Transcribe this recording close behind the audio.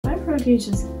MyProtein's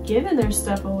just giving their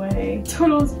stuff away.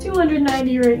 Total's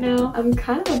 $290 right now. I'm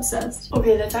kind of obsessed.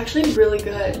 Okay, that's actually really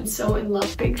good. I'm so in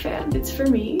love. Big fan. It's for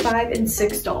me. $5 and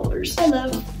 $6. I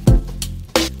love.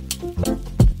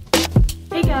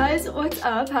 Hey guys, what's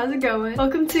up? How's it going?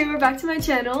 Welcome to or back to my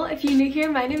channel. If you're new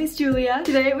here, my name is Julia.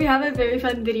 Today we have a very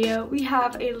fun video. We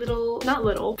have a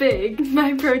big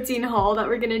MyProtein haul that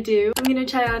we're gonna do. I'm gonna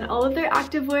try on all of their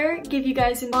activewear, give you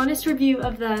guys an honest review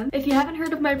of them. If you haven't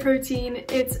heard of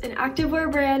MyProtein, it's an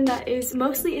activewear brand that is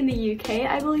mostly in the UK,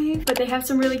 I believe, but they have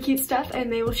some really cute stuff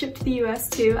and they will ship to the US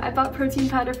too. I bought protein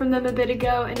powder from them a bit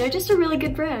ago and they're just a really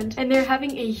good brand and they're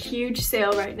having a huge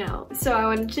sale right now. So I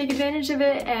wanted to take advantage of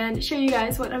it and show you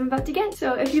guys what I'm about to get.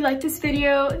 So if you like this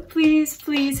video, please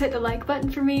hit the like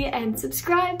button for me and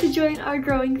subscribe to join our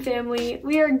growing family.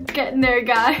 We are getting there,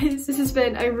 guys. This has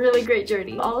been a really great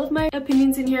journey. All of my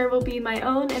opinions in here will be my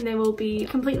own and they will be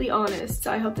completely honest.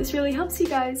 So I hope this really helps you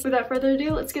guys. Without further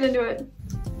ado, let's get into it.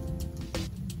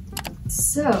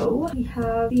 So we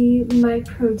have the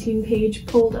MyProtein page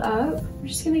pulled up. We're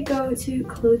just gonna go to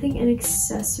clothing and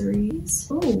accessories.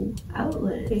 Oh,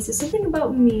 outlet. Okay, so something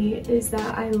about me is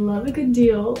that I love a good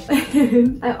deal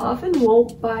and I often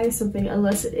won't buy something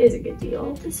unless it is a good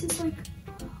deal. This is like,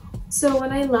 so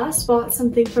when I last bought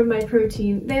something from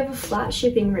MyProtein, they have a flat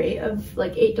shipping rate of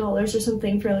like $8 or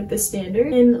something for like the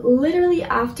standard. And literally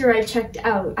after I checked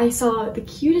out, I saw the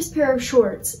cutest pair of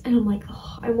shorts and I'm like,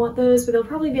 oh, I want those, but they'll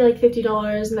probably be like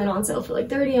 $50 and then on sale for like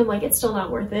 $30. I'm like, it's still not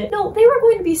worth it. No, they were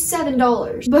going to be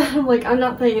 $7, but I'm like, I'm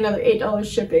not paying another $8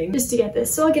 shipping just to get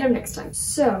this, so I'll get them next time.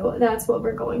 So that's what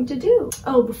we're going to do.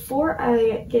 Oh, before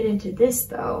I get into this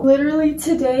though, literally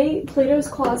today, Plato's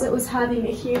Closet was having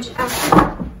a huge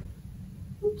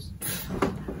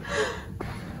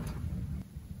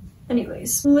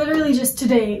Anyways, literally just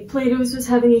today, Plato's was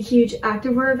having a huge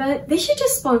activewear event. They should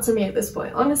just sponsor me at this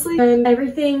point, honestly. And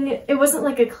everything, it wasn't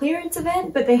like a clearance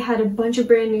event, but they had a bunch of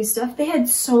brand new stuff. They had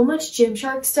so much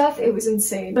Gymshark stuff, it was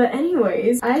insane. But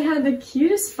anyways, I had the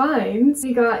cutest finds.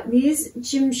 We got these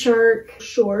Gymshark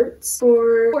shorts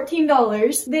for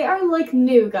 $14. They are like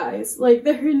new, guys. Like,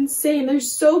 they're insane. They're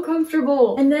so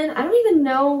comfortable. And then I don't even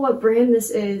know what brand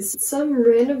this is. It's some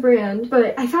random brand,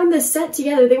 but I found this set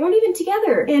together. They weren't even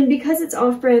together. And because it's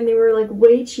off-brand, they were like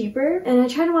way cheaper. And I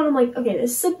tried them on, I'm like, okay,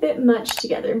 this is a bit much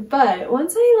together. But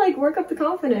once I like work up the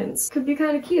confidence, could be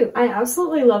kind of cute. I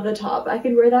absolutely love the top. I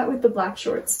could wear that with the black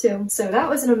shorts too. So that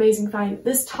was an amazing find.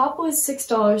 This top was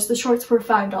 $6, the shorts were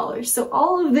 $5. So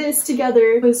all of this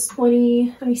together was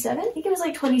 $27? I think it was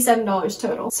like $27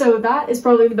 total. So that is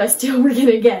probably the best deal we're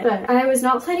gonna get. But I was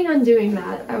not planning on doing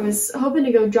that. I was hoping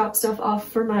to go drop stuff off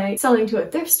for my selling to a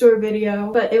thrift store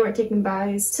video, but they weren't taking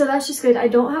buys. So that's just good. I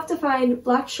don't have to find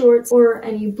black shorts or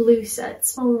any blue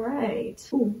sets. All right.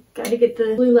 Ooh, gotta get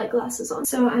the blue light glasses on.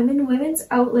 So I'm in women's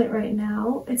outlet right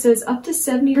now. It says up to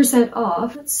 70%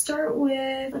 off. Let's start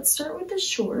with the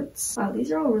shorts. Wow,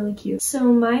 these are all really cute.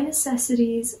 So my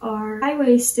necessities are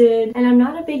high-waisted, and I'm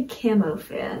not a big camo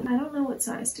fan. I don't know what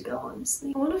size to go,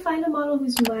 honestly. I want to find a model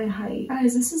who's my height.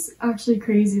 Guys, this is actually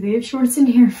crazy. They have shorts in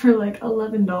here for like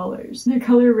 $11. Their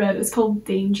color red is called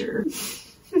Danger.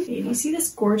 Okay, do you see this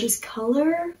gorgeous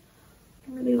color?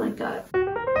 I really like that.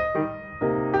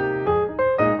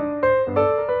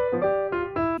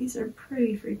 These are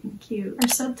pretty freaking cute. Our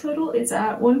subtotal is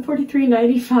at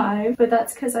 $143.95, but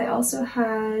that's because I also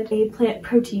had a plant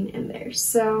protein in there,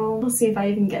 so we'll see if I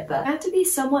even get that. I have to be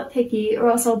somewhat picky or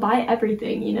else I'll buy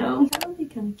everything, you know? That would be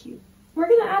kind of cute. We're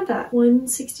gonna add that.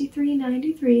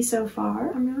 $163.93 so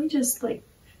far. I'm really just like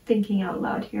thinking out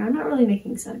loud here. I'm not really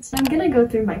making sense. I'm gonna go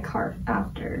through my cart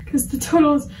after because the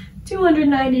total is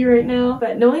 $290 right now,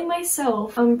 but knowing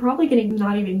myself, I'm probably gonna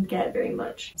not even get very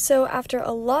much. So after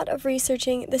a lot of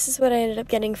researching, this is what I ended up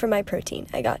getting for MyProtein.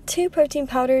 I got 2 protein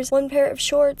powders, 1 pair of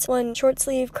shorts, 1 short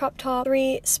sleeve crop top,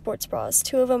 3 sports bras.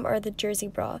 2 of them are the jersey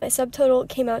bra. My subtotal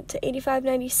came out to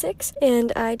 $85.96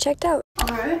 and I checked out.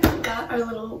 Alright, got our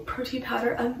little protein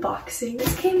powder unboxing.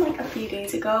 This came like a few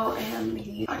days ago and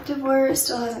the activewear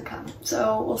still hasn't come,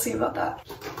 so we'll see about that.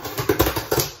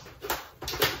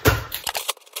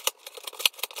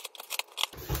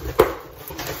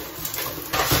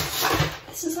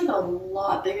 This is like a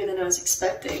lot bigger than I was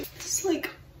expecting. It's like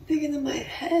bigger than my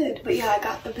head. But yeah, I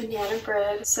got the banana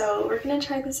bread, so we're gonna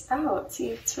try this out,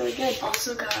 see if it's really good.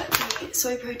 Also got the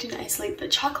soy protein isolate, the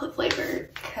chocolate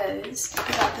flavor, because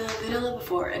I got the vanilla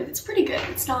before and it's pretty good.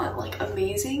 It's not like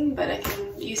amazing, but I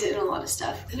can use it in a lot of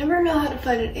stuff. I never know how to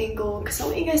find an angle because I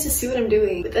want you guys to see what I'm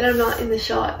doing, but then I'm not in the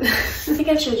shot. I think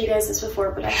I've showed you guys this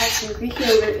before, but I have some Greek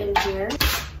yogurt in here.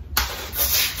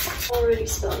 Already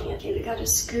spilling it. Okay, we got a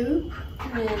scoop,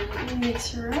 and then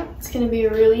mix her up. It's gonna be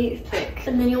really thick.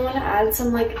 And then you want to add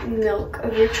some like milk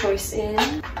of your choice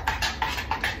in.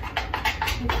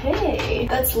 Okay,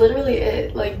 that's literally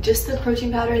it. Like just the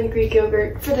protein powder and the Greek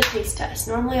yogurt for the taste test.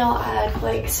 Normally I'll add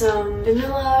like some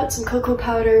vanilla, some cocoa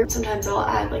powder. Sometimes I'll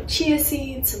add like chia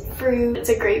seeds, some fruit. It's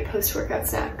a great post-workout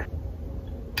snack.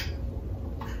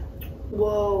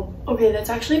 Whoa. Okay, that's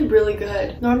actually really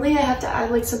good. Normally I have to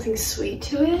add like something sweet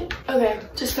to it. Okay,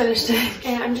 just finished it.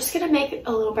 And I'm just gonna make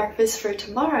a little breakfast for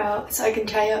tomorrow so I can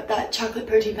try out that chocolate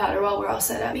protein powder while we're all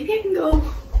set up. Maybe I can go.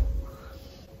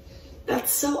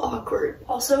 That's so awkward.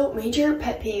 Also, major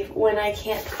pet peeve when I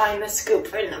can't find the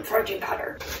scoop in the protein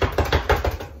powder.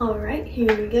 All right,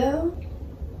 here we go.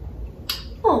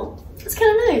 Oh, that's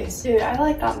kind of nice. Dude, I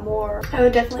like that more. I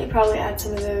would definitely probably add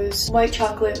some of those white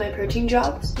chocolate myprotein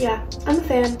drops. Yeah, I'm a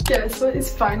fan. Guess what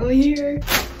is finally here?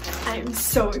 I am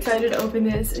so excited to open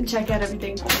this and check out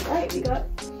everything. All right, we got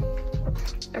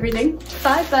everything.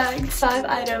 5 bags, 5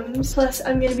 items, plus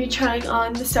I'm gonna be trying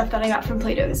on the stuff that I got from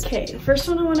Plato's. Okay, the first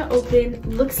one I want to open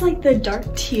looks like the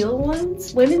dark teal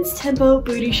ones. Women's Tempo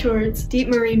booty shorts, deep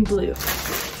marine blue.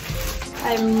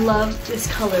 I love this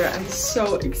color. I'm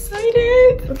so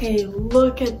excited. Okay,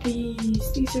 look at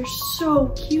these. These are so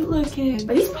cute looking.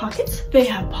 Are these pockets? They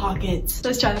have pockets.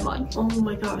 Let's try them on. Oh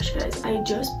my gosh, guys. I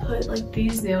just put like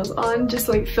these nails on, just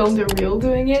like filmed a reel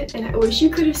doing it. And I wish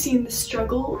you could have seen the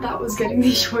struggle that was getting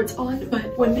these shorts on.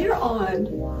 But when they're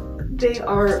on, they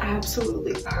are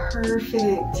absolutely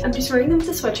perfect. I'm just wearing them with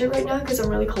a sweatshirt right now because I'm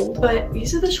really cold, but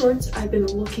these are the shorts I've been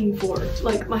looking for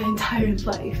like my entire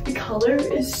life. The color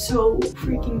is so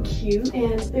freaking cute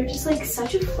and they're just like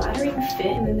such a flattering fit,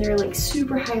 and then they're like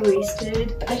super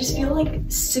high-waisted. I just feel like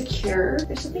secure.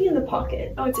 There's something in the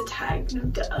pocket. Oh, it's a tag. No,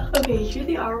 duh. Okay, here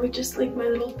they are with just like my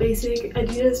little basic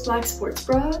Adidas black sports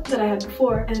bra that I had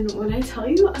before, and when I tell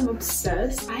you I'm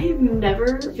obsessed, I have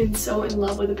never been so in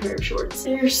love with a pair of shorts.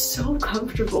 They're so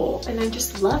comfortable and I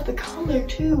just love the color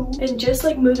too, and just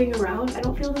like moving around, I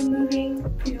don't feel them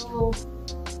moving. Feel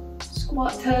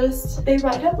squat test. They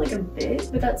ride up like a bit,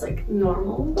 but that's like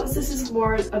normal. Plus this is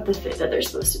more of the fit that they're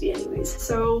supposed to be anyways.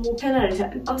 So 10 out of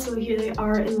 10. Also here they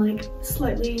are in like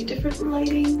slightly different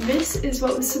lighting. This is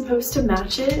what was supposed to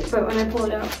match it, but when I pull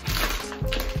it out,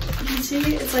 you can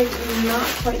see it's like not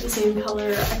quite the same color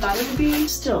I thought it would be.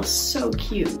 Still so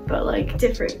cute, but like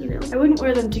different, you know. I wouldn't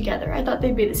wear them together. I thought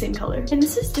they'd be the same color. And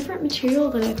this is different material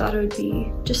than I thought it would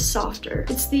be, just softer.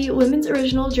 It's the women's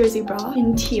original jersey bra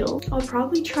in teal. I'll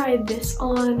probably try this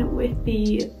on with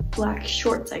the black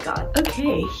shorts I got.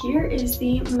 Okay, here is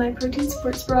the myprotein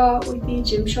sports bra with the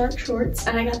Gymshark shorts,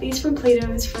 and I got these from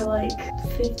Plato's for like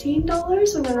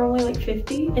 $15 when they're only like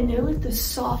 $50, and they're like the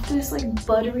softest, like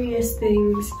butteriest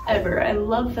things ever. I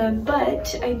love them,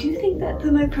 but I do think that the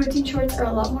myprotein shorts are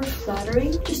a lot more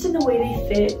flattering just in the way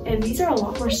they fit, and these are a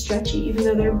lot more stretchy even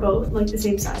though they're both like the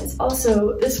same size.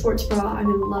 Also, this sports bra I'm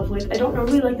in love with. I don't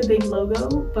normally like the big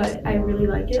logo, but I really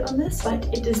like it on this, but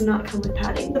it does not come with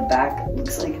padding. The back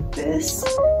looks like this.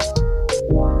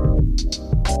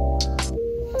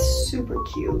 Super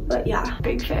cute, but yeah,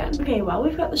 big fan. Okay, while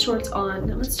we've got the shorts on,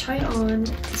 let's try on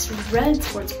this red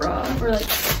sports bra, or like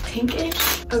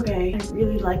pinkish. Okay, I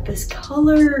really like this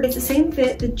color. It's the same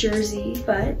fit, the jersey,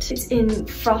 but it's in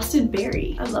frosted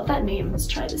berry. I love that name. Let's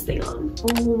try this thing on.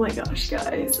 Oh my gosh,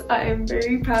 guys, I am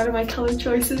very proud of my color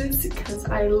choices because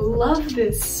I love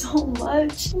this so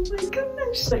much. Oh my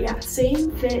gosh. But yeah, same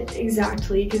fit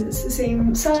exactly because it's the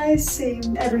same size,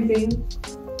 same everything.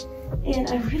 And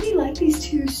I really like these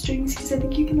two strings because I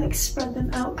think you can like spread them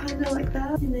out kind of like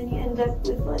that, and then you end up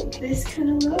with like this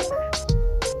kind of look.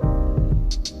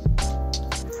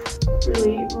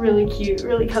 Really cute,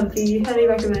 really comfy. Highly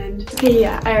recommend. Okay,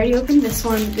 yeah, I already opened this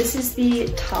one. This is the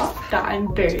top that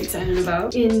I'm very excited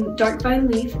about. In dark vine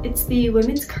leaf, it's the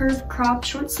women's curve crop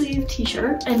short sleeve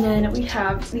t-shirt, and then we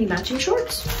have the matching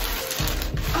shorts.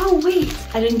 Oh wait,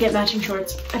 I didn't get matching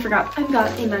shorts. I forgot. I've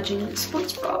got a matching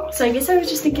sports bra. So I guess I was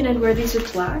just thinking I'd wear these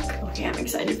with black. Okay, I'm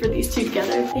excited for these two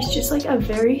together. It's just like a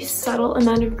very subtle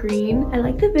amount of green. I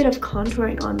like the bit of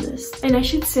contouring on this. And I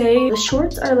should say the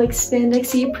shorts are like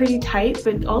spandexy, pretty tight,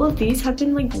 but all of these have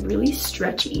been like really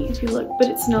stretchy if you look, but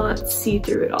it's not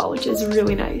see-through at all, which is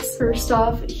really nice. First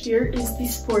off, here is the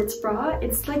sports bra.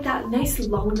 It's like that nice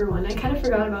longer one. I kind of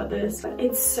forgot about this, but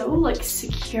it's so like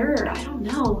secure. I don't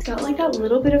know. It's got like that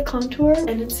little bit of contour,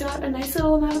 and it's got a nice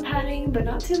little amount of padding, but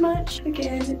not too much.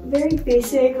 Again, very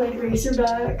basic, like racer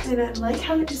back, and I like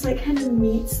how it just like kind of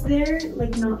meets there,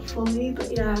 like not fully,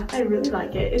 but yeah, I really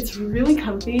like it. It's really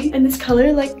comfy, and this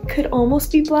color like could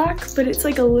almost be black, but it's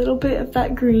like a little bit of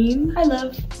that green. I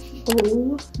love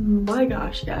Oh my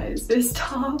gosh, guys, this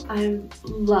top, I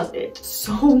love it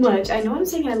so much. I know I'm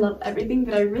saying I love everything,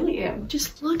 but I really am.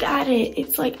 Just look at it.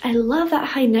 It's like, I love that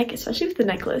high neck, especially with the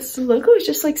necklace. The logo is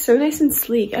just like so nice and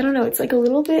sleek. I don't know, it's like a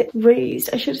little bit raised.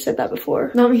 I should have said that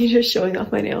before. Not me just showing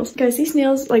off my nails. Guys, these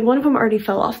nails, like one of them already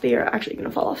fell off. They are actually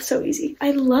gonna fall off so easy.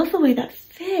 I love the way that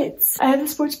fits. I have the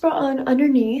sports bra on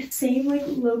underneath. Same like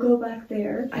logo back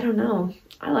there. I don't know.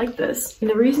 I like this. And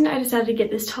the reason I decided to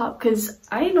get this top, because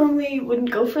I normally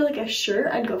wouldn't go for like a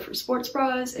shirt. I'd go for sports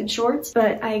bras and shorts,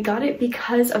 but I got it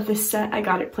because of the set I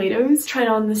got at Plato's. Tried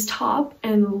on this top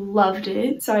and loved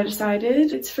it. So I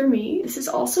decided it's for me. This is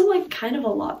also like kind of a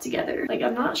lot together. Like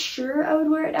I'm not sure I would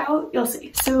wear it out. You'll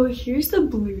see. So here's the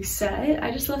blue set.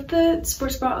 I just left the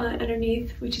sports bra on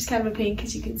underneath, which is kind of a pain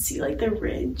because you can see like the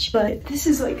ridge. But this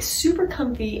is like super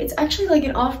comfy. It's actually like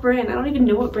an off-brand. I don't even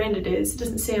know what brand it is. It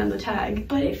doesn't say on the tag.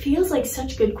 But it feels like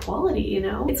such good quality, you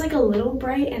know? It's like a little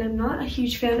bright and I'm not a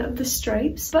huge fan of the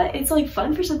stripes, but it's like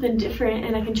fun for something different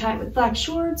and I can try it with black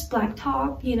shorts, black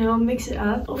top, you know, mix it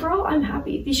up. Overall, I'm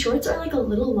happy. These shorts are like a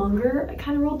little longer. I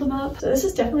kind of rolled them up. So this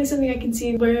is definitely something I can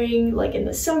see wearing like in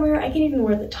the summer. I can even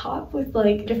wear the top with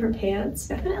like different pants.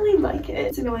 Definitely like it.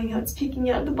 It's annoying how it's peeking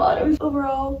out the bottom.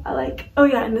 Overall, I like, oh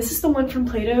yeah, and this is the one from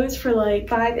Plato's for like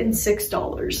 $5 and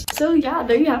 $6. So yeah,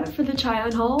 there you have it for the try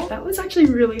on haul. That was actually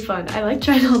really fun. I like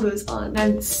trying all those on.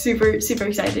 I'm super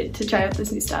excited to try out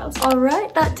those new styles. All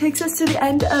right, that takes us to the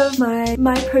end of my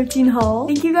myprotein haul.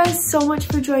 Thank you guys so much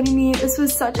for joining me. This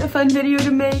was such a fun video to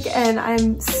make and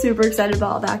I'm super excited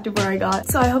about all the activewear I got.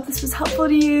 So I hope this was helpful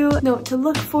to you. Know what to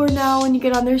look for now when you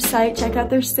get on their site. Check out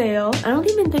their sale. I don't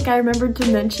even think I remembered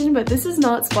to mention, but this is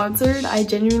not sponsored. I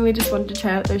genuinely just wanted to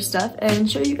try out their stuff and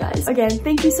show you guys. Again,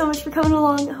 thank you so much for coming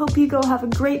along. Hope you go have a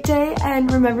great day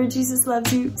and remember, Jesus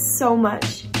loves you so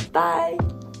much. Bye.